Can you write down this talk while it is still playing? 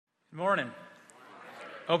Good morning.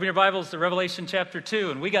 Open your Bibles to Revelation chapter 2,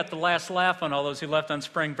 and we got the last laugh on all those who left on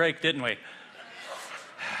spring break, didn't we?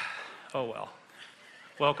 Oh well.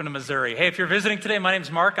 Welcome to Missouri. Hey, if you're visiting today, my name's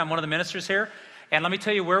Mark. I'm one of the ministers here, and let me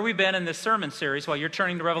tell you where we've been in this sermon series while you're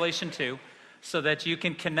turning to Revelation 2 so that you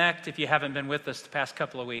can connect if you haven't been with us the past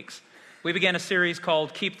couple of weeks. We began a series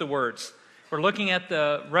called Keep the Words. We're looking at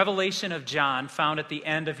the revelation of John found at the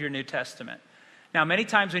end of your New Testament. Now, many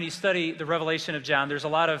times when you study the revelation of John, there's a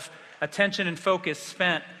lot of attention and focus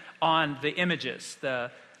spent on the images,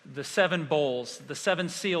 the seven bowls, the seven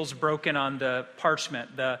seals broken on the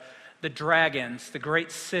parchment, the dragons, the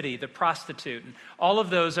great city, the prostitute. And all of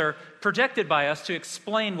those are projected by us to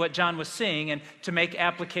explain what John was seeing and to make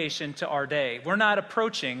application to our day. We're not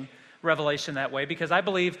approaching Revelation that way because I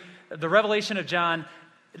believe the revelation of John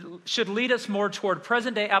should lead us more toward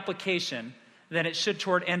present-day application than it should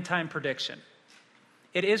toward end-time prediction.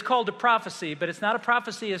 It is called a prophecy, but it's not a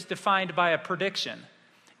prophecy as defined by a prediction.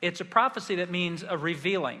 It's a prophecy that means a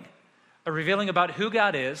revealing about who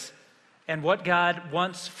God is and what God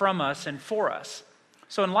wants from us and for us.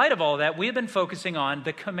 So in light of all that, we've been focusing on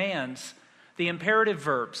the commands, the imperative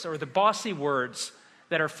verbs, or the bossy words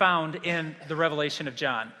that are found in the revelation of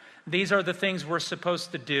John. These are the things we're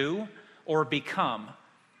supposed to do or become.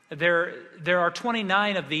 There are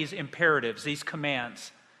 29 of these imperatives, these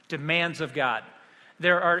commands, demands of God.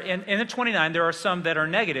 There are, in the 29, there are some that are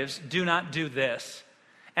negatives, do not do this.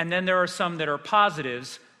 And then there are some that are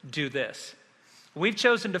positives, do this. We've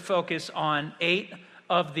chosen to focus on 8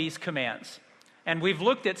 of these commands. And we've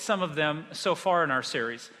looked at some of them so far in our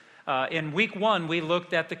series. In week 1, we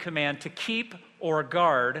looked at the command to keep or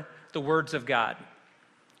guard the words of God.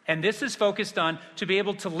 And this is focused on to be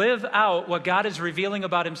able to live out what God is revealing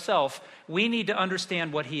about himself, we need to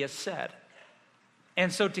understand what he has said.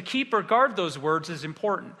 And so to keep or guard those words is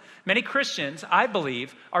important. Many Christians, I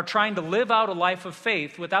believe, are trying to live out a life of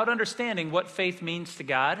faith without understanding what faith means to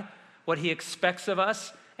God, what he expects of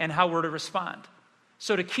us, and how we're to respond.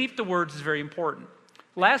 So to keep the words is very important.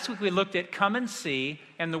 Last week we looked at come and see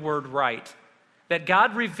and the word right. That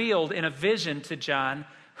God revealed in a vision to John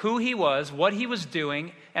who he was, what he was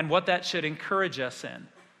doing, and what that should encourage us in.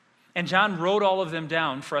 And John wrote all of them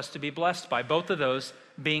down for us to be blessed by, both of those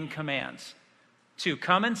being commands. To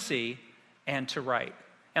come and see, and to write.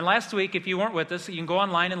 And last week, if you weren't with us, you can go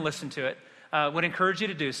online and listen to it. Would encourage you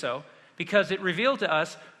to do so, because it revealed to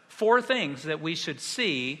us 4 things that we should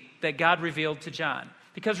see that God revealed to John.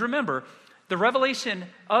 Because remember, the revelation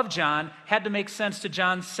of John had to make sense to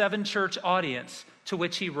John's 7 church audience to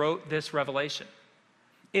which he wrote this revelation.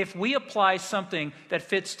 If we apply something that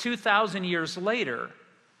fits 2,000 years later,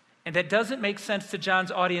 and that doesn't make sense to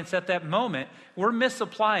John's audience at that moment, we're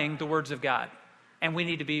misapplying the words of God. And we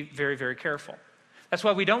need to be very, very careful. That's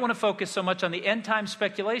why we don't want to focus so much on the end time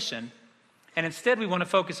speculation, and instead we want to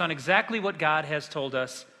focus on exactly what God has told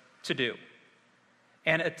us to do.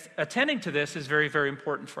 And attending to this is very, very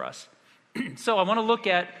important for us. So I want to look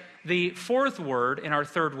at the 4th word in our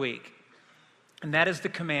 3rd week, and that is the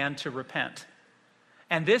command to repent.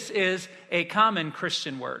 And this is a common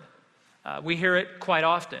Christian word. We hear it quite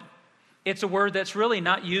often. It's a word that's really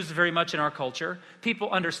not used very much in our culture.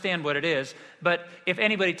 People understand what it is, but if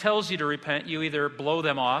anybody tells you to repent, you either blow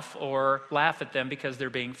them off or laugh at them because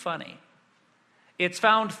they're being funny. It's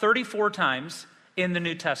found 34 times in the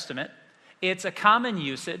New Testament. It's a common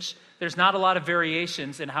usage. There's not a lot of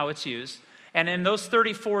variations in how it's used. And in those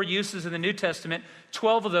 34 uses in the New Testament,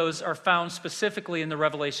 12 of those are found specifically in the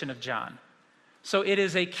revelation of John. So it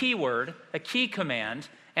is a key word, a key command,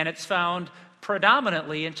 and it's found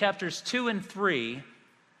predominantly in chapters 2 and 3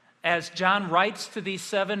 as John writes to these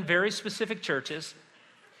 7 very specific churches,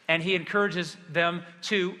 and he encourages them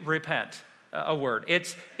to repent, a word.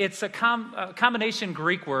 It's a combination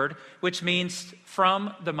Greek word which means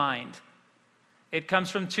from the mind. It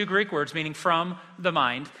comes from 2 Greek words meaning from the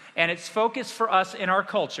mind, and its focus for us in our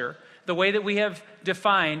culture, the way that we have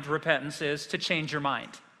defined repentance is to change your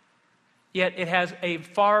mind. Yet it has a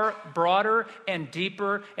far broader and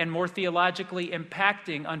deeper and more theologically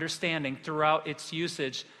impacting understanding throughout its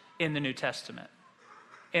usage in the New Testament.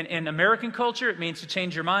 In American culture, it means to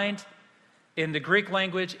change your mind. In the Greek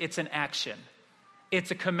language, it's an action.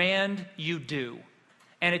 It's a command you do.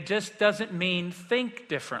 And it just doesn't mean think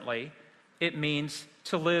differently. It means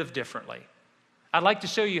to live differently. I'd like to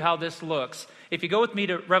show you how this looks. If you go with me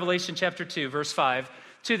to Revelation chapter 2, verse 5,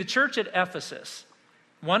 to the church at Ephesus,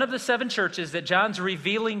 one of the 7 churches that John's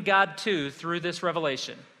revealing God to through this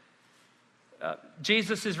revelation,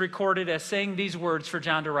 Jesus is recorded as saying these words for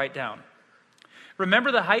John to write down.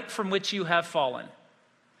 Remember the height from which you have fallen.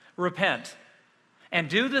 Repent and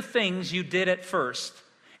do the things you did at first.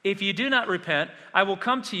 If you do not repent, I will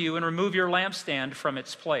come to you and remove your lampstand from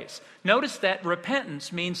its place. Notice that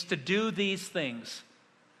repentance means to do these things.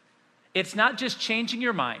 It's not just changing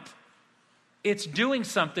your mind. It's doing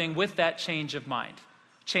something with that change of mind,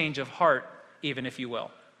 change of heart, even if you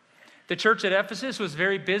will. The church at Ephesus was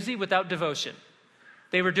very busy without devotion.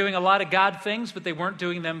 They were doing a lot of God things, but they weren't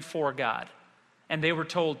doing them for God. And they were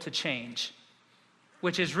told to change,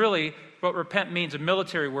 which is really what repent means, a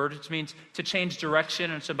military word. It means to change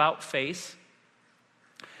direction, and it's about face.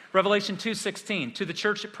 Revelation 2:16, to the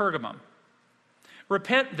church at Pergamum.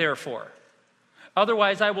 Repent, therefore,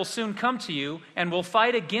 otherwise I will soon come to you and will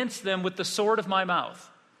fight against them with the sword of my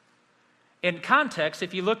mouth. In context,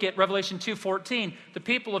 if you look at Revelation 2:14, the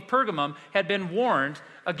people of Pergamum had been warned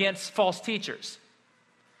against false teachers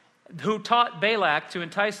who taught Balak to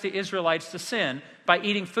entice the Israelites to sin by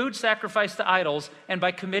eating food sacrificed to idols and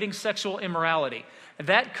by committing sexual immorality.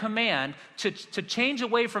 That command to change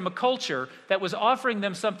away from a culture that was offering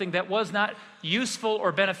them something that was not useful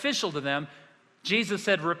or beneficial to them, Jesus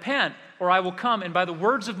said, repent, or I will come, and by the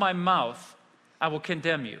words of my mouth, I will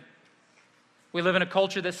condemn you. We live in a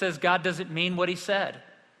culture that says God doesn't mean what he said.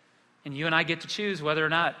 And you and I get to choose whether or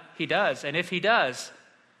not he does. And if he does,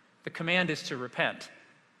 the command is to repent.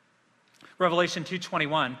 Revelation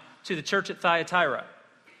 2:21, to the church at Thyatira.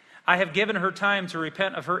 I have given her time to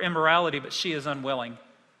repent of her immorality, but she is unwilling.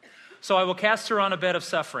 So I will cast her on a bed of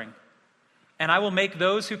suffering, and I will make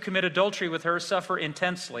those who commit adultery with her suffer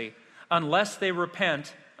intensely, unless they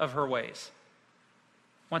repent of her ways.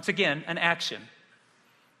 Once again, an action.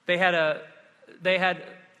 They had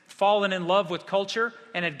fallen in love with culture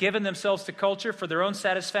and had given themselves to culture for their own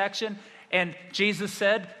satisfaction. And Jesus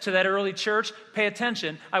said to that early church, pay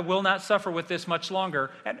attention, I will not suffer with this much longer.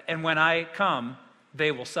 And when I come,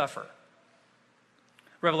 they will suffer.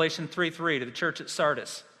 Revelation 3:3 to the church at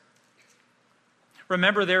Sardis.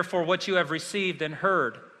 Remember therefore what you have received and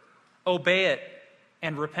heard. Obey it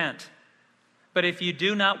and repent. But if you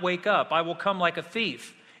do not wake up, I will come like a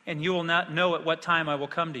thief, and you will not know at what time I will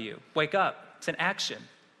come to you. Wake up. It's an action.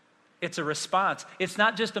 It's a response. It's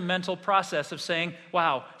not just a mental process of saying,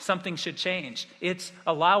 wow, something should change. It's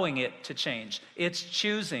allowing it to change. It's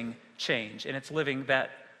choosing change, and it's living that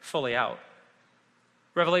fully out.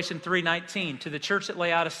 Revelation 3:19, to the church at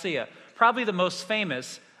Laodicea, probably the most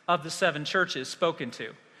famous of the 7 churches spoken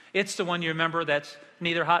to. It's the one you remember that's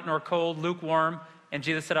neither hot nor cold, lukewarm, and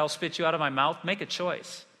Jesus said, I'll spit you out of my mouth. Make a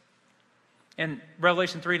choice. In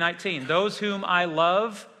Revelation 3:19, those whom I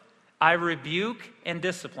love, I rebuke and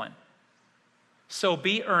discipline. So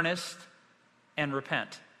be earnest and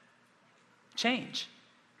repent. Change.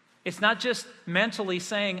 It's not just mentally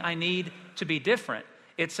saying I need to be different.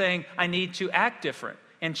 It's saying I need to act different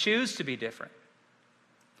and choose to be different.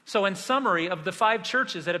 So in summary of the 5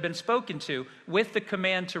 churches that have been spoken to with the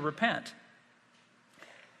command to repent,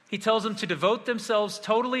 he tells them to devote themselves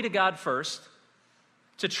totally to God first,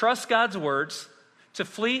 to trust God's words, to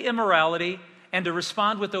flee immorality, and to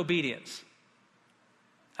respond with obedience.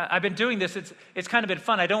 I've been doing this. It's kind of been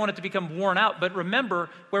fun. I don't want it to become worn out, but remember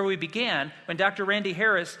where we began when Dr. Randy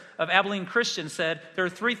Harris of Abilene Christian said, there are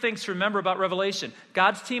 3 things to remember about Revelation.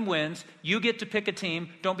 God's team wins. You get to pick a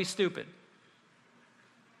team. Don't be stupid.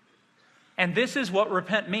 And this is what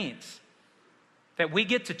repent means, that we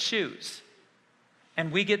get to choose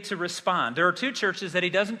and we get to respond. There are 2 churches that he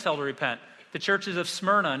doesn't tell to repent, the churches of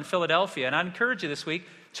Smyrna and Philadelphia. And I encourage you this week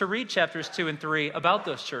to read chapters 2 and 3 about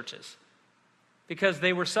those churches, because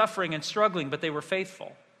they were suffering and struggling, but they were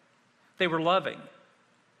faithful. They were loving.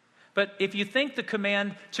 But if you think the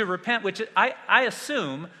command to repent, which I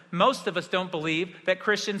assume most of us don't believe that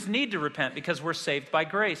Christians need to repent because we're saved by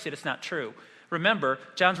grace, it is not true. Remember,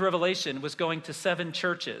 John's revelation was going to 7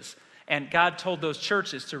 churches, and God told those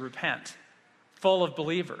churches to repent, full of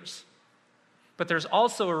believers. But there's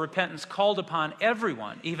also a repentance called upon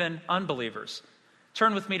everyone, even unbelievers.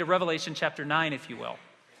 Turn with me to Revelation chapter 9, if you will.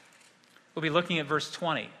 We'll be looking at verse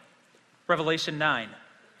 20, Revelation 9.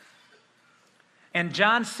 And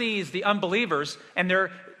John sees the unbelievers, and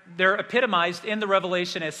they're epitomized in the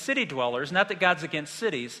Revelation as city dwellers. Not that God's against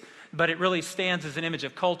cities, but it really stands as an image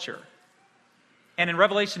of culture. And in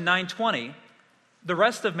Revelation 9:20, the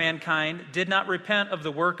rest of mankind did not repent of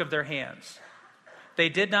the work of their hands. They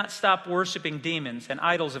did not stop worshiping demons and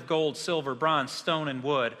idols of gold, silver, bronze, stone, and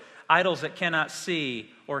wood, idols that cannot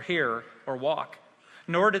see or hear or walk.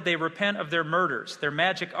 Nor did they repent of their murders, their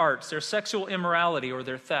magic arts, their sexual immorality, or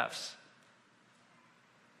their thefts.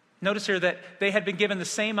 Notice here that they had been given the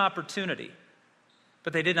same opportunity,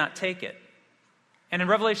 but they did not take it. And in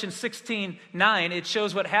Revelation 16:9, it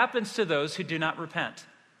shows what happens to those who do not repent.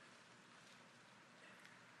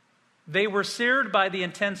 They were seared by the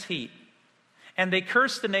intense heat, and they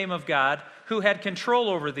cursed the name of God who had control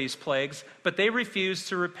over these plagues, but they refused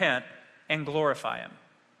to repent and glorify him.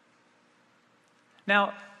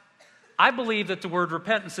 Now, I believe that the word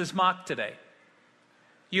repentance is mocked today.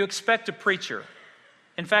 You expect a preacher.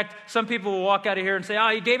 In fact, some people will walk out of here and say, oh,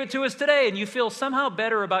 you gave it to us today, and you feel somehow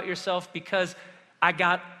better about yourself because I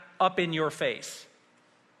got up in your face.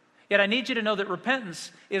 Yet I need you to know that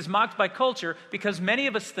repentance is mocked by culture because many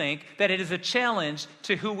of us think that it is a challenge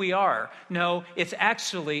to who we are. No, it's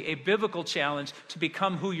actually a biblical challenge to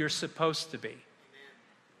become who you're supposed to be.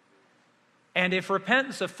 And if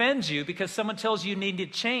repentance offends you because someone tells you need to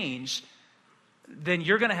change, then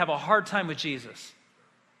you're going to have a hard time with Jesus.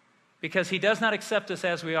 Because he does not accept us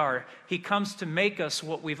as we are. He comes to make us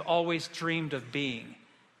what we've always dreamed of being,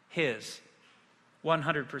 his,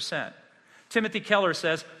 100%. Timothy Keller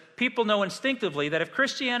says, people know instinctively that if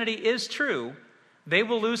Christianity is true, they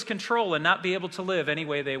will lose control and not be able to live any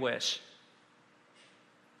way they wish.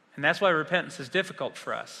 And that's why repentance is difficult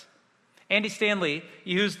for us. Andy Stanley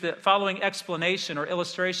used the following explanation or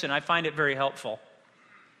illustration. I find it very helpful.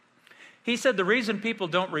 He said the reason people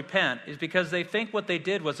don't repent is because they think what they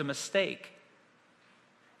did was a mistake.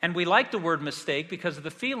 And we like the word mistake because of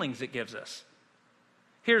the feelings it gives us.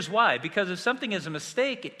 Here's why. Because if something is a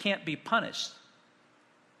mistake, it can't be punished.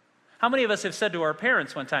 How many of us have said to our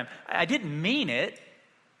parents one time, I didn't mean it?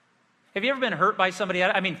 Have you ever been hurt by somebody,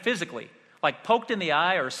 I mean physically, like poked in the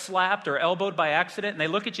eye or slapped or elbowed by accident, and they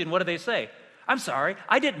look at you and what do they say? I'm sorry,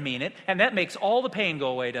 I didn't mean it. And that makes all the pain go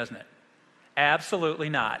away, doesn't it? Absolutely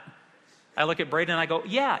not. I look at Braden and I go,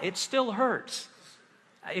 yeah, it still hurts.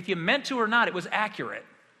 If you meant to or not, it was accurate.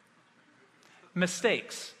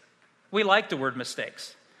 Mistakes. We like the word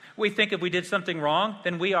mistakes. We think if we did something wrong,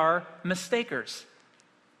 then we are mistakers.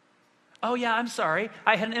 Oh yeah, I'm sorry,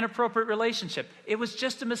 I had an inappropriate relationship. It was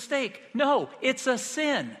just a mistake. No, it's a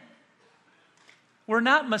sin. We're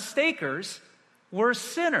not mistakers, we're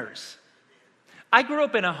sinners. I grew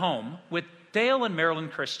up in a home with Dale and Marilyn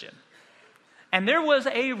Christian. And there was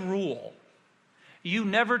a rule. You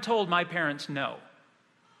never told my parents no.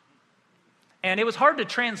 And it was hard to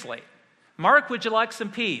translate. Mark, would you like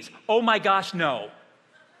some peas? Oh my gosh, no.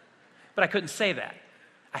 But I couldn't say that.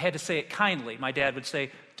 I had to say it kindly. My dad would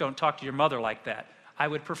say, don't talk to your mother like that. I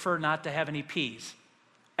would prefer not to have any peas.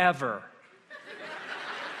 Ever.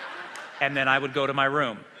 And then I would go to my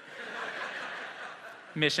room.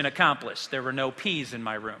 Mission accomplished. There were no peas in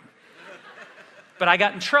my room. But I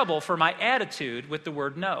got in trouble for my attitude with the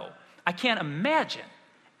word no. I can't imagine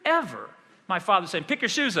ever my father saying, pick your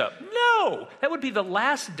shoes up. No, that would be the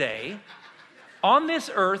last day on this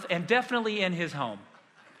earth and definitely in his home.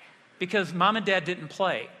 Because mom and dad didn't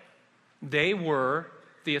play. They were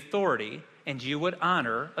the authority, and you would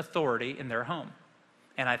honor authority in their home.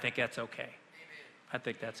 And I think that's okay. I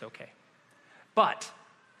think that's okay. But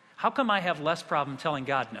how come I have less problem telling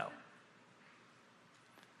God no?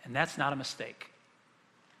 And that's not a mistake.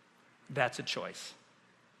 That's a choice.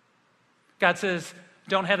 God says,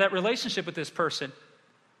 don't have that relationship with this person.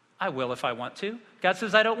 I will if I want to. God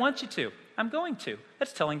says, I don't want you to. I'm going to.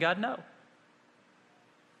 That's telling God no.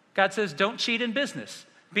 God says, don't cheat in business.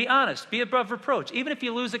 Be honest. Be above reproach. Even if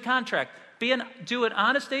you lose a contract, do an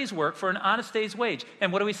honest day's work for an honest day's wage.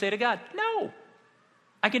 And what do we say to God? No.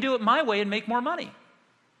 I can do it my way and make more money.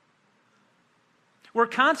 We're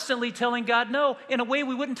constantly telling God no in a way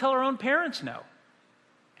we wouldn't tell our own parents no.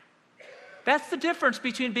 That's the difference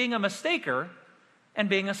between being a mistaker and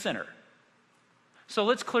being a sinner. So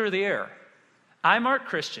let's clear the air. I, Mark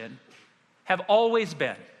Christian, have always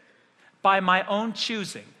been, by my own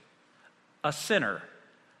choosing, a sinner,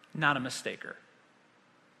 not a mistaker.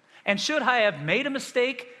 And should I have made a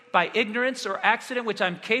mistake by ignorance or accident, which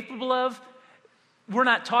I'm capable of, we're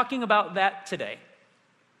not talking about that today.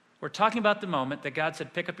 We're talking about the moment that God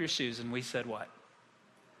said, pick up your shoes, and we said what?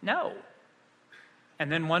 No.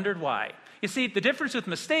 And then wondered why. You see, the difference with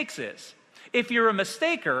mistakes is, if you're a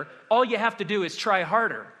mistaker, all you have to do is try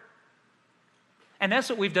harder. And that's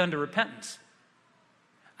what we've done to repentance.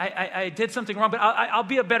 I did something wrong, but I'll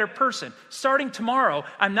be a better person. Starting tomorrow,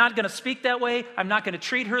 I'm not going to speak that way. I'm not going to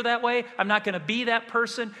treat her that way. I'm not going to be that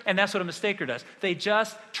person. And that's what a mistaker does. They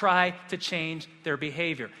just try to change their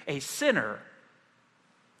behavior. A sinner,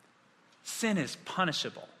 sin is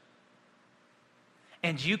punishable.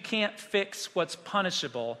 And you can't fix what's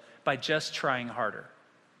punishable by just trying harder.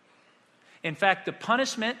 In fact, the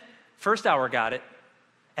punishment, first hour got it,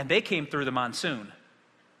 and they came through the monsoon.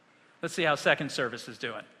 Let's see how second service is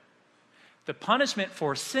doing. The punishment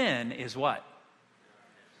for sin is what?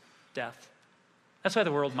 Death. That's why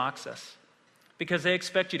the world mocks us. Because they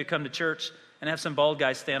expect you to come to church and have some bald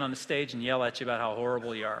guy stand on the stage and yell at you about how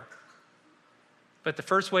horrible you are. But the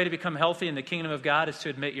first way to become healthy in the kingdom of God is to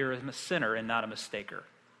admit you're a sinner and not a mistaker.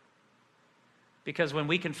 Because when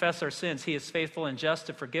we confess our sins, he is faithful and just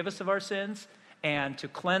to forgive us of our sins and to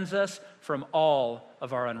cleanse us from all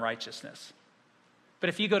of our unrighteousness. But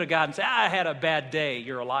if you go to God and say, I had a bad day,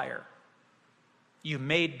 you're a liar. You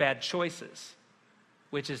made bad choices,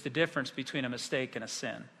 which is the difference between a mistake and a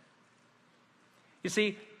sin. You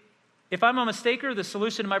see, if I'm a mistaker, the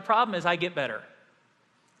solution to my problem is I get better.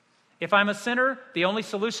 If I'm a sinner, the only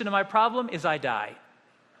solution to my problem is I die.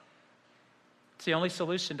 It's the only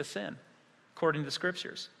solution to sin, according to the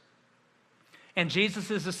Scriptures. And Jesus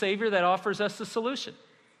is the Savior that offers us the solution.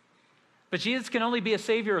 But Jesus can only be a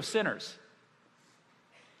Savior of sinners.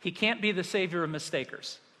 He can't be the Savior of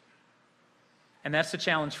mistakers. And that's the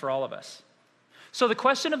challenge for all of us. So the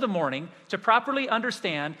question of the morning, to properly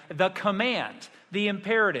understand the command, the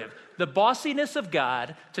imperative, the bossiness of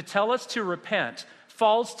God to tell us to repent,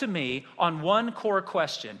 falls to me on one core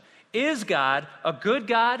question. Is God a good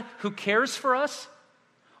God who cares for us?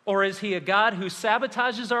 Or is he a God who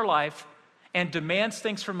sabotages our life and demands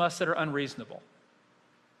things from us that are unreasonable?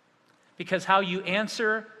 Because how you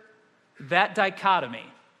answer that dichotomy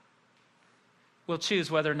will choose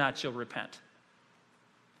whether or not you'll repent.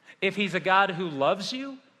 If he's a God who loves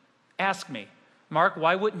you, ask me, Mark,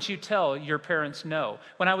 why wouldn't you tell your parents no?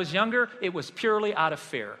 When I was younger, it was purely out of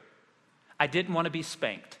fear. I didn't want to be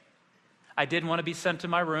spanked. I didn't want to be sent to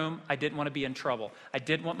my room. I didn't want to be in trouble. I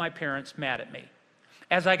didn't want my parents mad at me.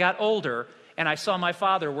 As I got older and I saw my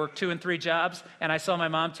father work 2 and 3 jobs and I saw my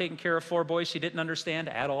mom taking care of 4 boys she didn't understand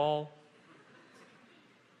at all,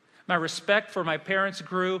 my respect for my parents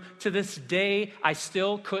grew. To this day, I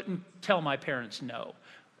still couldn't tell my parents no.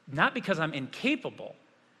 Not because I'm incapable.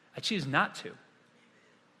 I choose not to.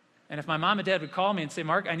 And if my mom and dad would call me and say,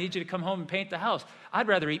 Mark, I need you to come home and paint the house, I'd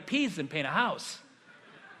rather eat peas than paint a house.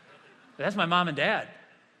 But that's my mom and dad.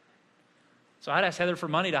 So I'd ask Heather for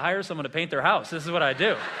money to hire someone to paint their house. This is what I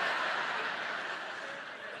do.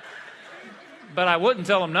 But I wouldn't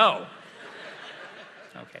tell them no.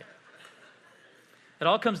 Okay. It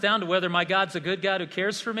all comes down to whether my God's a good God who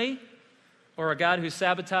cares for me or a God who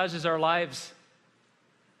sabotages our lives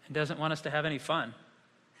and doesn't want us to have any fun.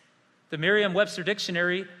 The Merriam-Webster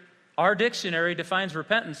dictionary, our dictionary, defines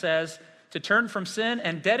repentance as to turn from sin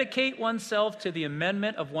and dedicate oneself to the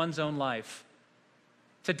amendment of one's own life.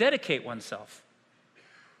 To dedicate oneself.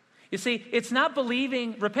 You see,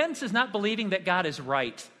 repentance is not believing that God is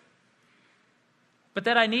right, but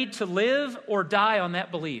that I need to live or die on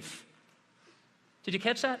that belief. Did you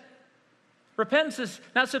catch that? Repentance is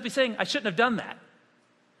not simply saying, I shouldn't have done that.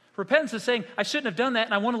 Repentance is saying, I shouldn't have done that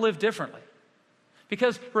and I want to live differently.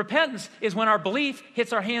 Because repentance is when our belief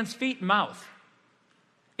hits our hands, feet, and mouth.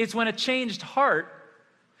 It's when a changed heart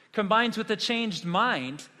combines with a changed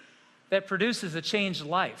mind that produces a changed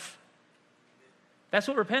life. That's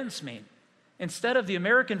what repentance means. Instead of the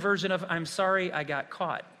American version of, I'm sorry I got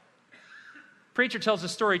caught. Preacher tells a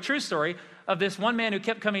story, true story, of this one man who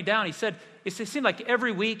kept coming down. He said, it seemed like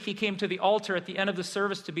every week he came to the altar at the end of the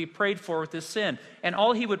service to be prayed for with his sin. And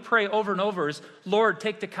all he would pray over and over is, Lord,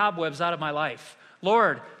 take the cobwebs out of my life.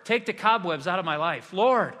 Lord, take the cobwebs out of my life.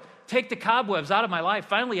 Lord, take the cobwebs out of my life.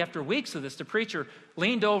 Finally, after weeks of this, the preacher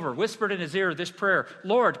leaned over, whispered in his ear this prayer,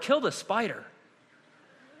 Lord, kill the spider.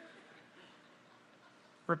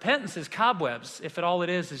 Repentance is cobwebs if all it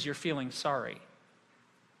is you're feeling sorry.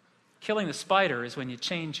 Killing the spider is when you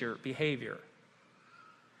change your behavior.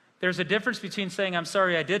 There's a difference between saying, I'm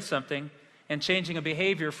sorry I did something, and changing a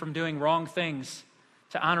behavior from doing wrong things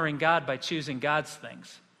to honoring God by choosing God's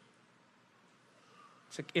things.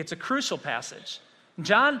 It's a crucial passage.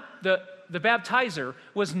 John, the baptizer,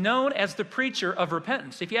 was known as the preacher of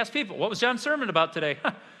repentance. If you ask people, what was John's sermon about today?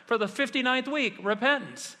 For the 59th week,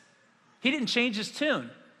 repentance. He didn't change his tune.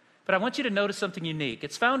 But I want you to notice something unique.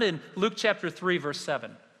 It's found in Luke chapter 3, verse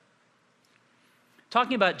 7.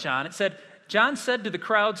 Talking about John, it said, John said to the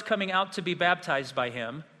crowds coming out to be baptized by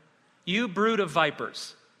him, you brood of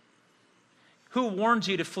vipers, who warned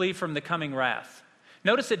you to flee from the coming wrath?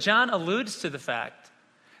 Notice that John alludes to the fact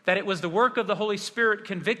that it was the work of the Holy Spirit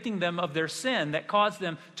convicting them of their sin that caused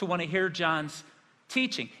them to want to hear John's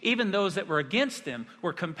teaching. Even those that were against him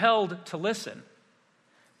were compelled to listen.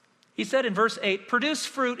 He said in verse 8, produce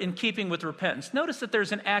fruit in keeping with repentance. Notice that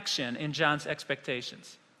there's an action in John's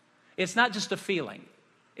expectations. It's not just a feeling.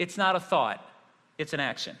 It's not a thought. It's an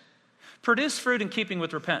action. Produce fruit in keeping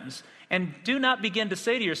with repentance, and do not begin to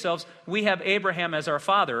say to yourselves, we have Abraham as our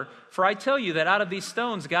father, for I tell you that out of these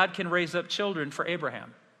stones God can raise up children for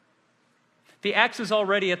Abraham. The axe is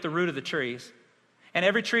already at the root of the trees, And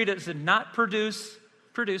every tree that does not produce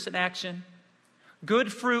an action,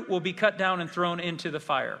 good fruit will be cut down and thrown into the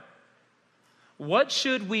fire. What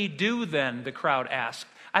should we do then, the crowd asked.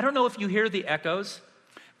 I don't know if you hear the echoes,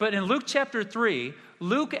 but in Luke chapter 3,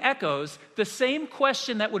 Luke echoes the same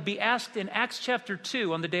question that would be asked in Acts chapter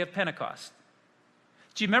 2 on the day of Pentecost.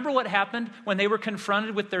 Do you remember what happened when they were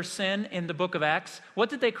confronted with their sin in the book of Acts? What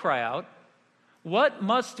did they cry out? What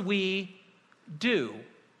must we do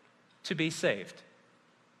to be saved?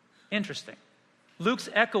 Interesting. Luke's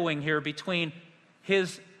echoing here between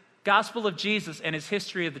his gospel of Jesus and his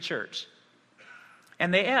history of the church.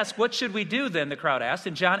 And they ask, what should we do then, the crowd asked.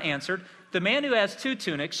 And John answered, the man who has 2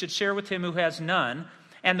 tunics should share with him who has none,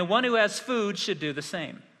 and the one who has food should do the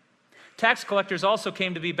same. Tax collectors also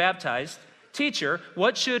came to be baptized. Teacher,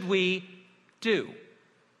 what should we do?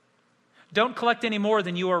 Don't collect any more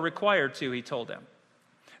than you are required to, he told them.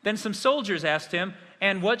 Then some soldiers asked him,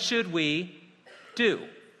 and what should we do?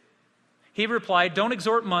 He replied, don't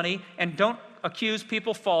extort money and don't accuse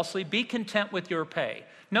people falsely. Be content with your pay.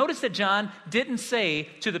 Notice that John didn't say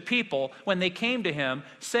to the people when they came to him,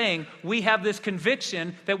 saying, we have this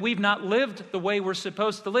conviction that we've not lived the way we're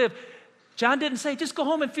supposed to live. John didn't say, just go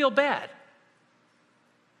home and feel bad.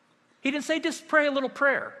 He didn't say, just pray a little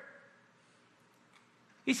prayer.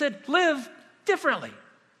 He said, live differently.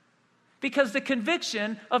 Because the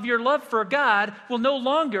conviction of your love for God will no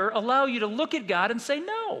longer allow you to look at God and say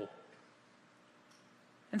no.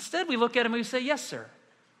 Instead, we look at him and we say, yes, sir.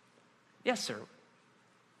 Yes, sir.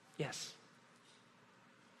 Yes.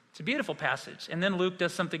 It's a beautiful passage. And then Luke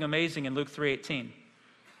does something amazing in Luke 3:18.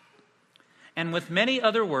 And with many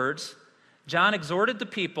other words, John exhorted the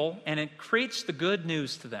people and preached the good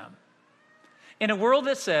news to them. In a world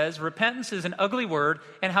that says repentance is an ugly word,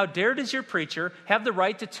 and how dare does your preacher have the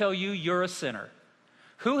right to tell you you're a sinner?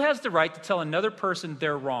 Who has the right to tell another person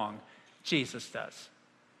they're wrong? Jesus does.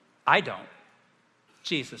 I don't.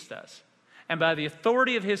 Jesus does. And by the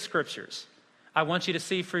authority of his scriptures, I want you to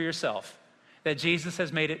see for yourself that Jesus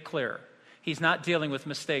has made it clear. He's not dealing with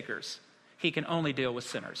mistakers. He can only deal with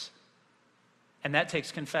sinners. And that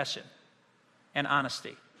takes confession and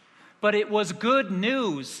honesty. But it was good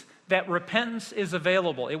news that repentance is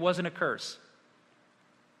available. It wasn't a curse.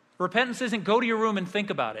 Repentance isn't go to your room and think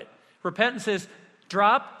about it. Repentance is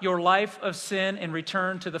drop your life of sin and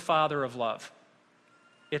return to the Father of love.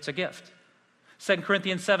 It's a gift. 2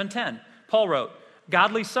 Corinthians 7:10, Paul wrote,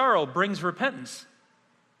 godly sorrow brings repentance,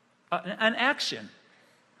 an action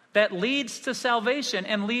that leads to salvation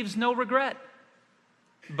and leaves no regret.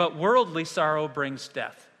 But worldly sorrow brings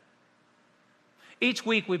death. Each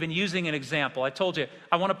week we've been using an example. I told you,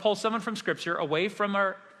 I want to pull someone from Scripture away from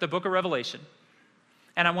the book of Revelation,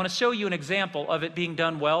 and I want to show you an example of it being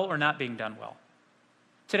done well or not being done well.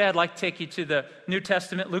 Today I'd like to take you to the New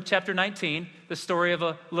Testament, Luke chapter 19, the story of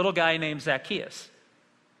a little guy named Zacchaeus.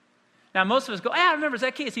 Now most of us go, I remember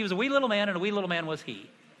Zacchaeus. He was a wee little man, and a wee little man was he.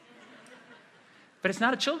 But it's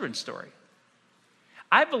not a children's story.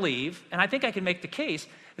 I believe, and I think I can make the case,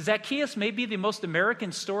 Zacchaeus may be the most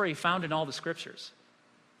American story found in all the scriptures.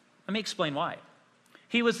 Let me explain why.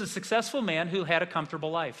 He was a successful man who had a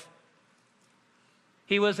comfortable life.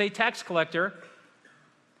 He was a tax collector.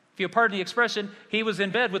 If you'll pardon the expression, he was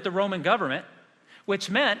in bed with the Roman government, which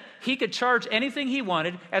meant he could charge anything he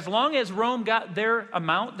wanted. As long as Rome got their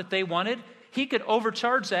amount that they wanted, he could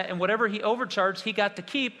overcharge that, and whatever he overcharged, he got to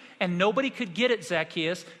keep, and nobody could get at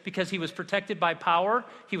Zacchaeus because he was protected by power,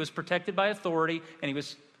 he was protected by authority, and he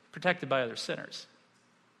was protected by other sinners.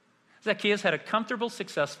 Zacchaeus had a comfortable,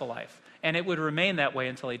 successful life, and it would remain that way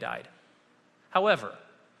until he died. However,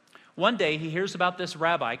 one day he hears about this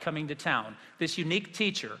rabbi coming to town, this unique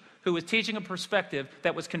teacher who was teaching a perspective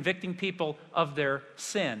that was convicting people of their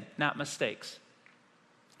sin, not mistakes.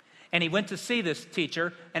 And he went to see this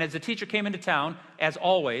teacher, and as the teacher came into town, as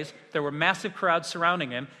always, there were massive crowds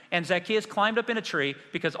surrounding him, and Zacchaeus climbed up in a tree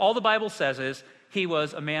because all the Bible says is he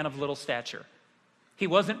was a man of little stature. He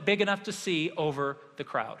wasn't big enough to see over the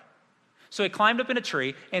crowd. So he climbed up in a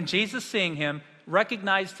tree, and Jesus, seeing him,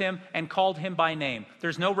 recognized him and called him by name.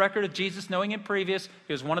 There's no record of Jesus knowing him previous.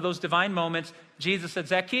 It was one of those divine moments. Jesus said,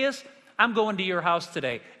 Zacchaeus, I'm going to your house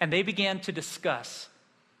today. And they began to discuss,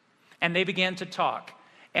 and they began to talk.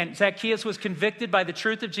 And Zacchaeus was convicted by the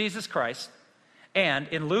truth of Jesus Christ. And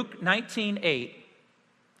in Luke 19:8,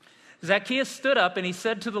 Zacchaeus stood up and he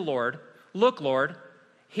said to the Lord, look, Lord,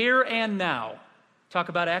 here and now. Talk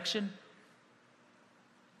about action.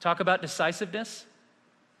 Talk about decisiveness.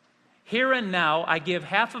 Here and now, I give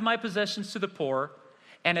half of my possessions to the poor,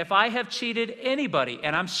 and if I have cheated anybody,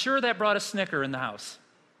 and I'm sure that brought a snicker in the house.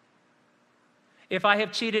 If I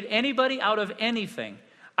have cheated anybody out of anything,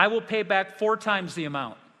 I will pay back 4 times the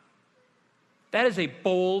amount. That is a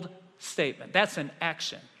bold statement. That's an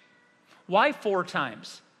action. Why 4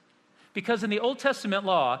 times? Because in the Old Testament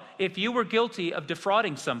law, if you were guilty of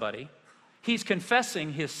defrauding somebody, he's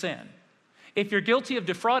confessing his sin. If you're guilty of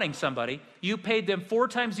defrauding somebody, you paid them 4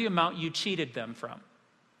 times the amount you cheated them from.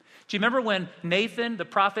 Do you remember when Nathan, the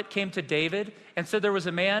prophet, came to David and said there was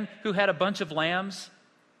a man who had a bunch of lambs,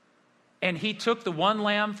 and he took the one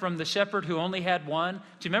lamb from the shepherd who only had one?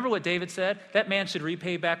 Do you remember what David said? That man should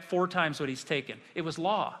repay back 4 times what he's taken. It was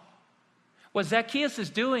law. What Zacchaeus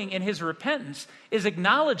is doing in his repentance is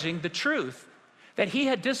acknowledging the truth that he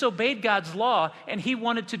had disobeyed God's law and he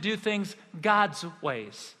wanted to do things God's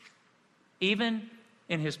ways, even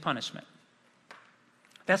in his punishment.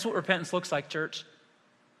 That's what repentance looks like, church.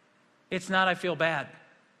 It's not I feel bad.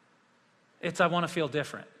 It's I want to feel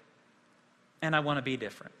different. And I want to be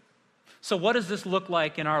different. So what does this look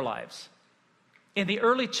like in our lives? In the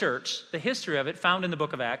early church, the history of it found in the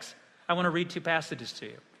book of Acts, I want to read 2 passages to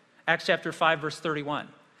you. Acts chapter 5, verse 31.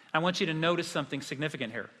 I want you to notice something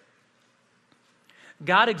significant here.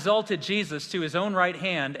 God exalted Jesus to his own right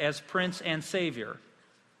hand as Prince and Savior,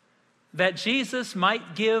 that Jesus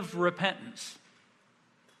might give repentance.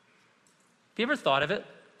 Have you ever thought of it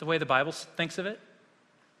the way the Bible thinks of it?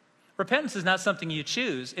 Repentance is not something you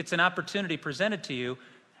choose. It's an opportunity presented to you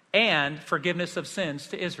and forgiveness of sins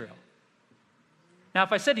to Israel. Now,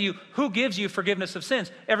 if I said to you, who gives you forgiveness of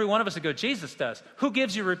sins? Every one of us would go, Jesus does. Who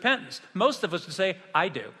gives you repentance? Most of us would say, I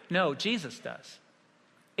do. No, Jesus does.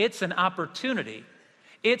 It's an opportunity.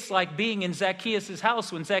 It's like being in Zacchaeus'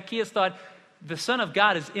 house when Zacchaeus thought, the Son of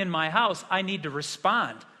God is in my house. I need to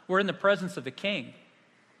respond. We're in the presence of the King.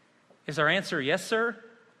 Is our answer yes, sir,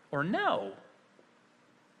 or no?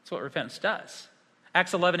 That's what repentance does.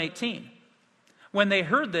 Acts 11:18. When they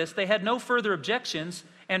heard this, they had no further objections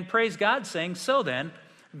and praised God, saying, so then,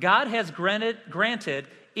 God has granted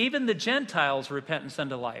even the Gentiles repentance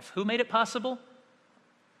unto life. Who made it possible?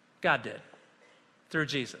 God did, through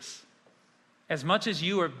Jesus. As much as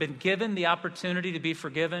you have been given the opportunity to be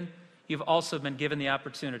forgiven, you've also been given the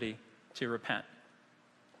opportunity to repent.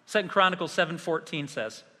 2 Chronicles 7:14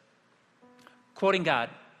 says, quoting God,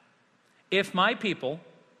 if my people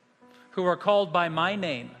who are called by my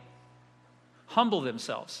name humble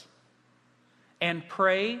themselves and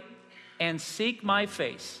pray and seek my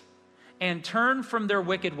face and turn from their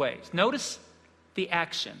wicked ways. Notice the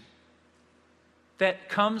action that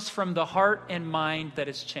comes from the heart and mind that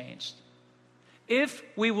is changed. If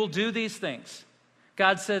we will do these things,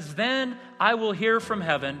 God says, then I will hear from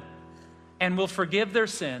heaven and will forgive their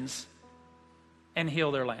sins and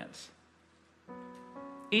heal their lands.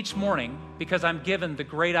 Each morning, because I'm given the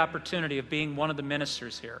great opportunity of being one of the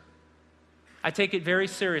ministers here, I take it very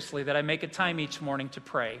seriously that I make a time each morning to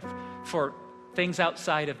pray for things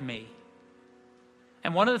outside of me.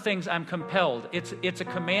 And one of the things I'm compelled, it's a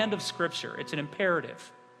command of Scripture, it's an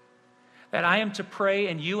imperative, that I am to pray,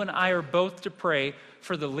 and you and I are both to pray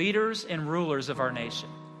for the leaders and rulers of our nation.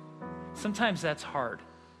 Sometimes that's hard.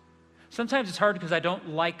 Sometimes it's hard because I don't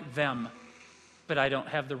like them, but I don't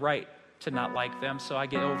have the right to not like them, so I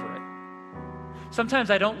get over it.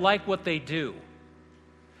 Sometimes I don't like what they do.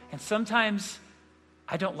 And sometimes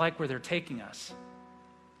I don't like where they're taking us.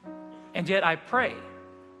 And yet I pray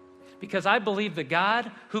because I believe the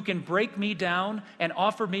God who can break me down and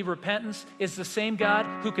offer me repentance is the same God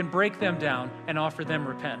who can break them down and offer them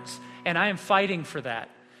repentance. And I am fighting for that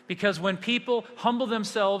because when people humble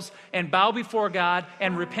themselves and bow before God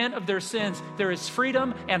and repent of their sins, there is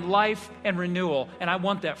freedom and life and renewal. And I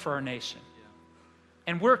want that for our nation.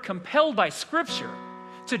 And we're compelled by Scripture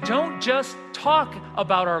to don't just talk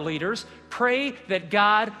about our leaders, pray that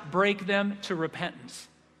God break them to repentance.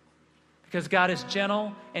 Because God is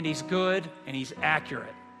gentle and he's good and he's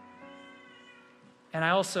accurate. And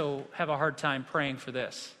I also have a hard time praying for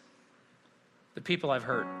this. The people I've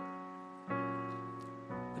hurt.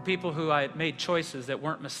 The people who I made choices that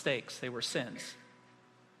weren't mistakes, they were sins.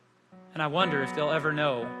 And I wonder if they'll ever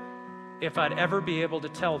know, if I'd ever be able to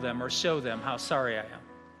tell them or show them how sorry I am.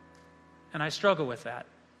 And I struggle with that.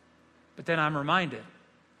 But then I'm reminded,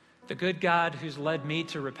 the good God who's led me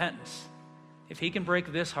to repentance, if he can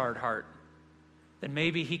break this hard heart, then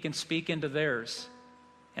maybe he can speak into theirs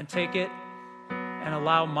and take it and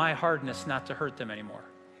allow my hardness not to hurt them anymore.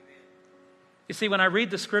 You see, when I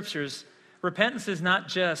read the Scriptures, repentance is not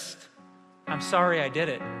just, I'm sorry I did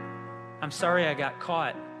it. I'm sorry I got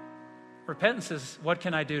caught. Repentance is, what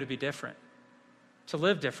can I do to be different? To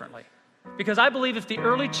live differently. Because I believe if the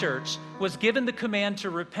early church was given the command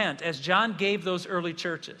to repent, as John gave those early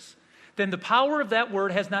churches, then the power of that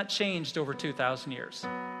word has not changed over 2,000 years.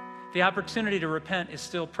 The opportunity to repent is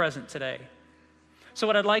still present today. So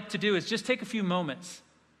what I'd like to do is just take a few moments,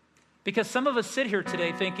 because some of us sit here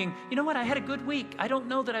today thinking, you know what, I had a good week. I don't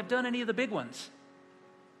know that I've done any of the big ones.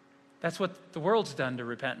 That's what the world's done to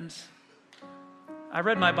repentance. I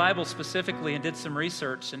read my Bible specifically and did some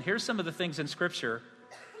research, and here's some of the things in Scripture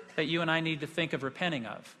that you and I need to think of repenting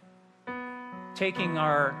of. Taking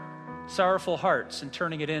our sorrowful hearts and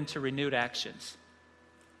turning it into renewed actions.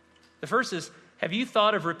 The first is, have you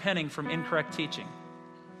thought of repenting from incorrect teaching?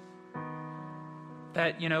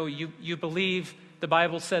 That, you believe the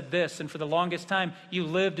Bible said this, and for the longest time you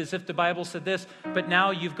lived as if the Bible said this, but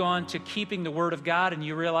now you've gone to keeping the Word of God and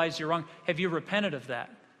you realize you're wrong. Have you repented of that?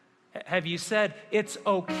 Have you said, it's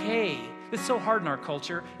okay? It's so hard in our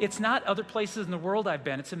culture. It's not other places in the world I've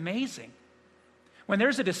been. It's amazing. When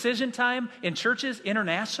there's a decision time in churches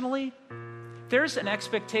internationally, there's an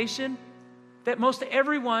expectation that most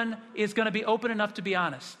everyone is going to be open enough to be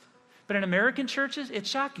honest. But in American churches, it's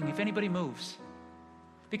shocking if anybody moves,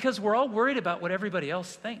 because we're all worried about what everybody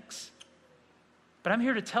else thinks. But I'm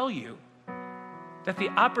here to tell you that the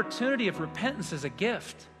opportunity of repentance is a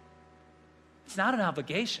gift. It's not an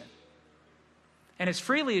obligation. And as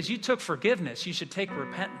freely as you took forgiveness, you should take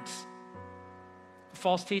repentance.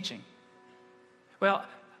 False teaching. Well,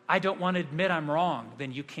 I don't want to admit I'm wrong,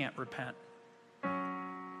 then you can't repent.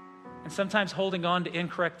 And sometimes holding on to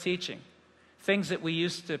incorrect teaching, things that we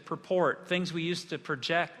used to purport, things we used to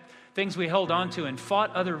project, things we held on to and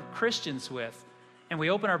fought other Christians with, and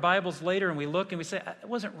we open our Bibles later and we look and we say, it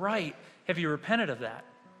wasn't right. Have you repented of that?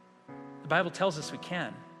 The Bible tells us we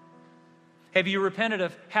can. Have you repented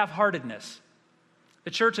of half-heartedness?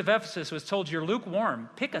 The church of Ephesus was told, you're lukewarm.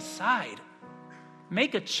 Pick a side.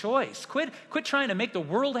 Make a choice. Quit trying to make the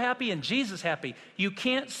world happy and Jesus happy. You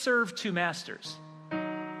can't serve two masters,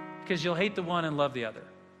 because you'll hate the one and love the other.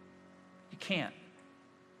 You can't.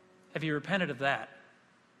 Have you repented of that?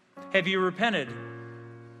 Have you repented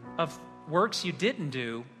of works you didn't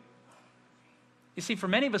do? You see, for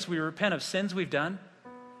many of us, we repent of sins we've done,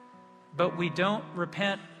 but we don't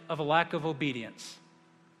repent of a lack of obedience.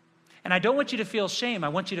 And I don't want you to feel shame. I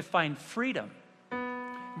want you to find freedom.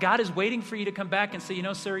 God is waiting for you to come back and say,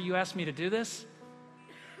 sir, you asked me to do this,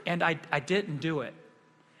 and I didn't do it.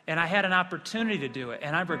 And I had an opportunity to do it,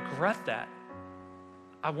 and I regret that.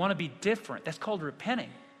 I want to be different. That's called repenting.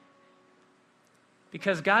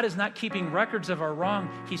 Because God is not keeping records of our wrong.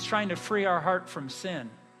 He's trying to free our heart from sin.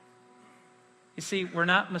 You see, we're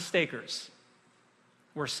not mistakers.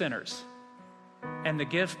 We're sinners. And the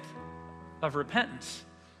gift of repentance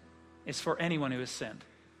is for anyone who has sinned.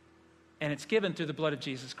 And it's given through the blood of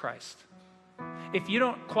Jesus Christ. If you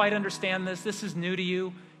don't quite understand this is new to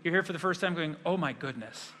you, you're here for the first time going, oh my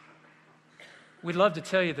goodness. We'd love to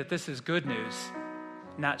tell you that this is good news,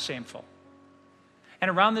 not shameful. And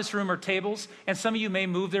around this room are tables, and some of you may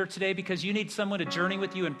move there today because you need someone to journey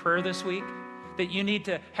with you in prayer this week, that you need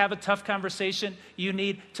to have a tough conversation, you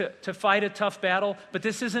need to fight a tough battle, but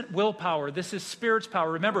this isn't willpower, this is Spirit's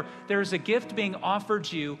power. Remember, there is a gift being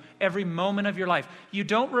offered you every moment of your life. You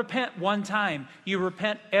don't repent one time, you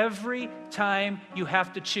repent every time you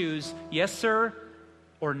have to choose yes, sir,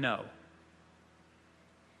 or no.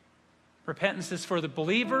 Repentance is for the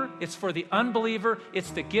believer, it's for the unbeliever,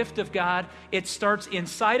 it's the gift of God. It starts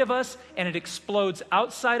inside of us and it explodes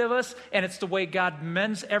outside of us, and it's the way God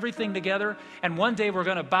mends everything together. And one day we're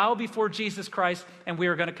going to bow before Jesus Christ and we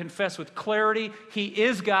are going to confess with clarity, He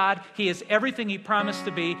is God, He is everything He promised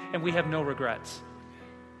to be, and we have no regrets.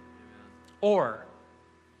 Or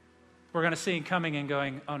we're going to see Him coming and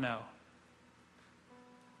going, oh no,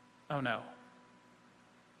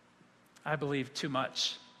 I believe too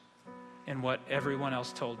much in what everyone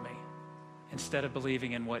else told me instead of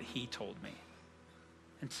believing in what He told me.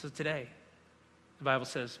 And so today, the Bible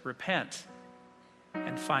says, repent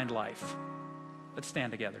and find life. Let's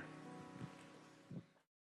stand together.